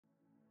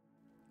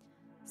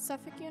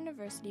Suffolk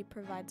University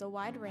provides a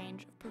wide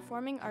range of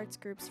performing arts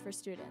groups for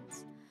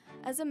students.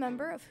 As a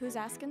member of Who's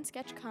Askin'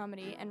 Sketch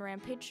Comedy and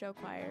Rampage Show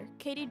Choir,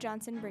 Katie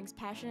Johnson brings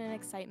passion and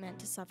excitement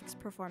to Suffolk's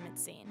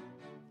performance scene.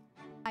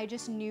 I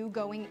just knew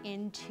going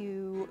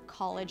into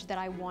college that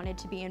I wanted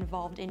to be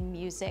involved in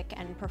music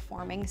and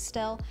performing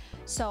still.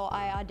 So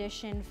I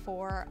auditioned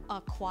for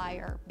a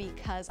choir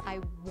because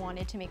I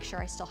wanted to make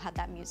sure I still had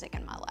that music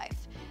in my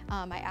life.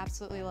 I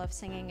absolutely love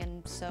singing,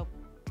 and so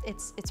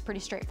it's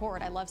pretty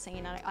straightforward. I love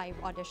singing, and I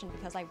auditioned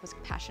because I was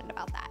passionate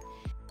about that.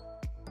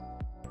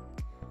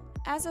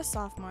 As a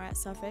sophomore at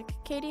Suffolk,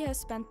 Katie has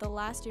spent the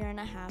last year and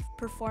a half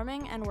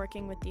performing and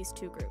working with these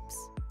two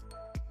groups.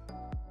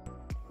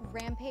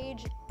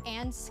 Rampage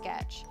and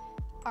Sketch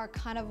are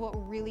kind of what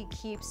really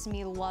keeps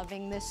me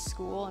loving this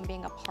school and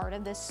being a part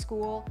of this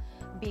school,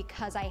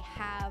 because I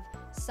have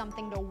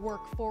something to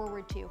work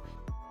forward to.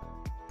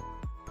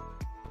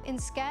 In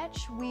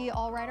Sketch, we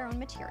all write our own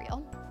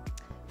material.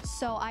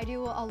 So I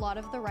do a lot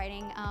of the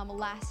writing.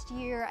 Last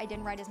year, I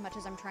didn't write as much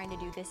as I'm trying to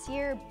do this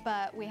year,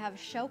 but we have a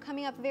show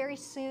coming up very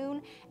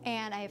soon,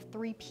 and I have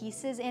 3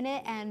 pieces in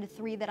it and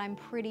 3 that I'm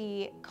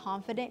pretty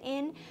confident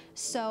in.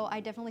 So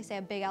I definitely say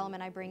a big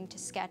element I bring to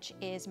Sketch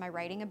is my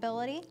writing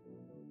ability.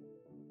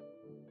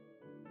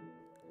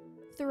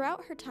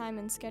 Throughout her time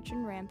in Sketch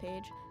and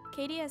Rampage,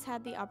 Katie has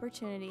had the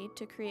opportunity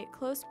to create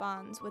close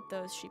bonds with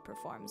those she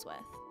performs with.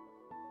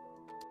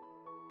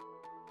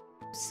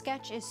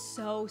 Sketch is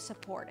so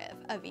supportive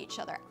of each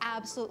other.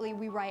 Absolutely,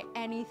 we write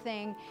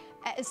anything.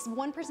 As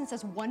one person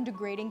says one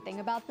degrading thing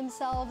about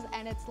themselves,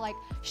 and it's like,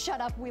 shut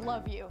up, we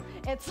love you.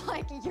 It's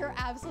like, you're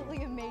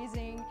absolutely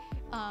amazing.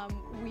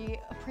 We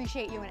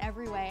appreciate you in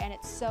every way, and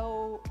it's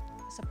so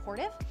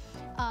supportive.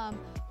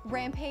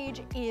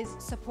 Rampage is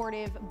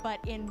supportive,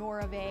 but in more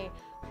of a,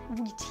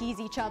 we tease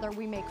each other,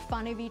 we make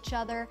fun of each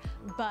other,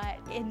 but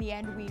in the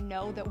end we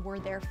know that we're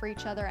there for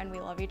each other and we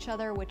love each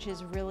other, which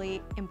is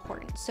really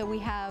important. So we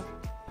have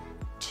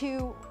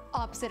 2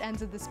 opposite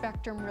ends of the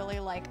spectrum, really,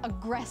 like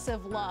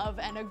aggressive love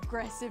and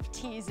aggressive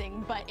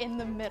teasing, but in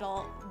the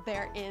middle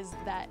there is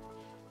that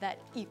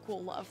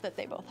equal love that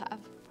they both have.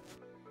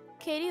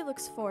 Katie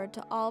looks forward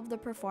to all of the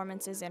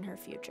performances in her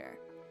future.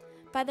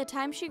 By the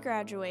time she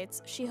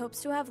graduates, she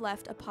hopes to have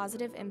left a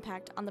positive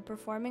impact on the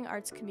performing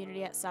arts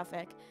community at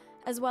Suffolk,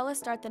 as well as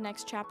start the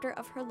next chapter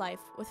of her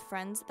life with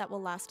friends that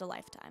will last a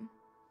lifetime.